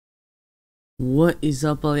What is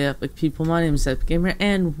up, all the epic people? My name is Epic Gamer,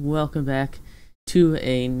 and welcome back to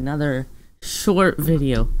another short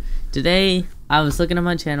video. Today, I was looking at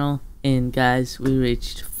my channel, and guys, we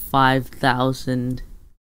reached 5,000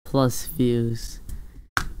 plus views.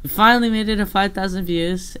 We finally made it to 5,000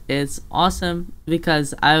 views. It's awesome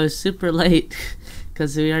because I was super late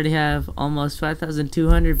because we already have almost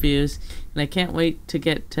 5,200 views, and I can't wait to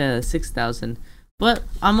get to 6,000. But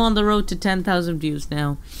I'm on the road to 10,000 views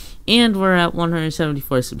now, and we're at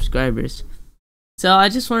 174 subscribers. So I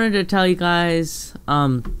just wanted to tell you guys,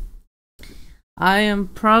 this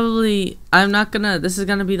is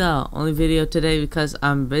gonna be the only video today because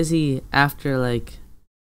I'm busy after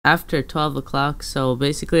 12 o'clock. So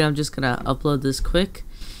basically I'm just gonna upload this quick.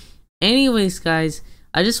 Anyways, guys,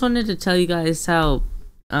 I just wanted to tell you guys how,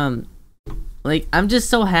 I'm just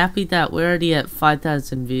so happy that we're already at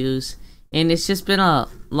 5,000 views. And it's just been a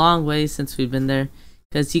long way since we've been there,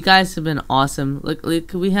 because you guys have been awesome.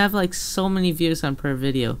 Look, we have like so many views on per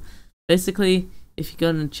video. Basically, if you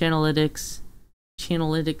go to TheRealEG,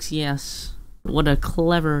 yes, what a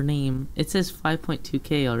clever name. It says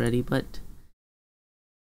 5.2k already, but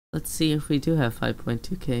let's see if we do have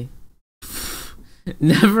 5.2k.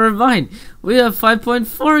 Never mind. We have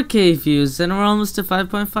 5.4k views, and we're almost to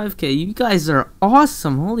 5.5k. You guys are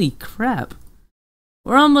awesome. Holy crap.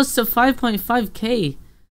 We're almost to 5.5k.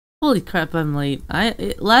 Holy crap, I'm late.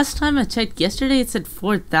 Last time I checked yesterday, it said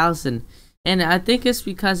 4,000. And I think it's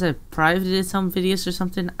because I privated some videos or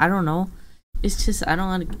something. I don't know. It's just, I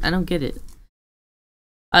don't get it.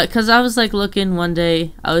 Cause I was like looking one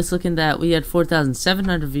day, I was looking that we had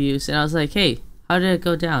 4,700 views, and I was like, hey, how did it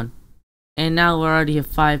go down? And now we're already at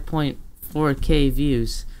 5.4k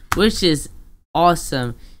views, which is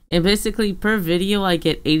awesome. And basically per video I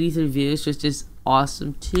get 83 views, which is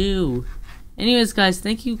awesome too. Anyways, guys,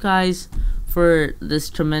 thank you guys for this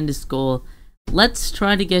tremendous goal. Let's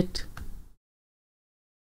try to get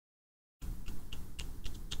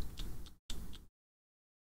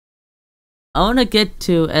I want to get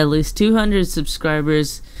to at least 200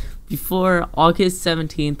 subscribers before August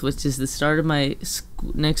 17th, which is the start of my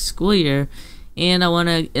next school year, and I want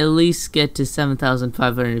to at least get to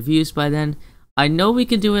 7,500 views by then. I know we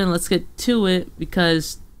can do it, and let's get to it,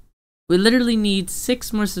 because we literally need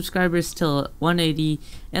 6 more subscribers till 180,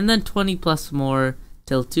 and then 20 plus more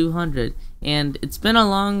till 200. And it's been a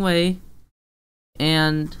long way,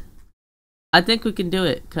 and I think we can do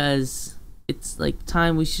it, because it's like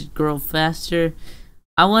time we should grow faster.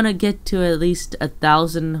 I want to get to at least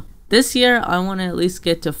 1,000. This year, I want to at least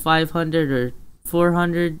get to 500 or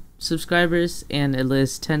 400 subscribers and at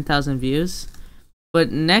least 10,000 views.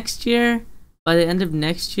 But next year, by the end of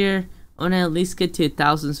next year, I want to at least get to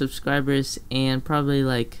 1,000 subscribers and probably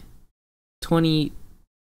like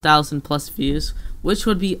 20,000 plus views, which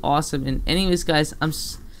would be awesome. And anyways, guys,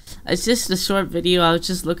 it's just a short video. I was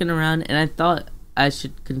just looking around, and I thought I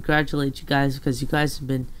should congratulate you guys because you guys have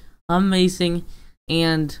been amazing.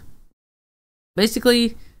 And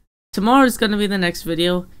basically, tomorrow is going to be the next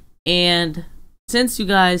video. And since you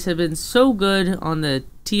guys have been so good on the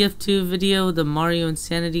TF2 video, the Mario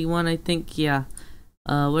Insanity one, I think, yeah.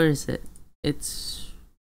 Where is it? Let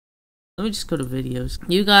me just go to videos.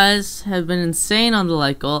 You guys have been insane on the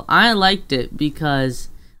like goal. I liked it because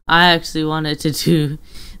I actually wanted to do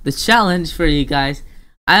the challenge for you guys.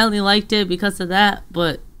 I only liked it because of that,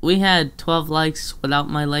 but we had 12 likes without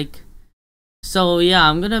my like. So yeah,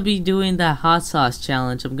 I'm gonna be doing that hot sauce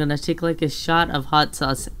challenge. I'm gonna take like a shot of hot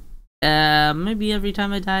sauce maybe every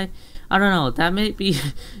time I die. I don't know, that may be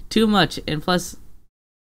too much. And plus,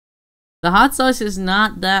 the hot sauce is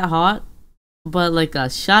not that hot, but like a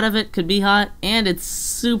shot of it could be hot, and it's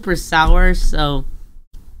super sour, so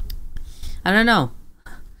I don't know.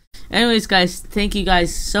 Anyways, guys, thank you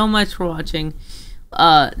guys so much for watching.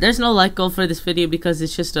 There's no like goal for this video because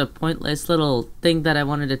it's just a pointless little thing that I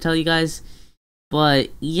wanted to tell you guys.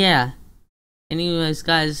 But yeah, anyways,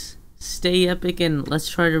 guys, stay epic, and let's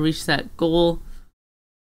try to reach that goal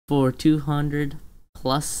for 200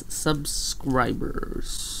 plus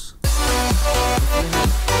subscribers.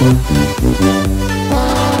 Oh,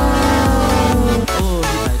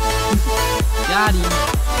 he died. Got him.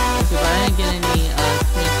 Okay, but I didn't get any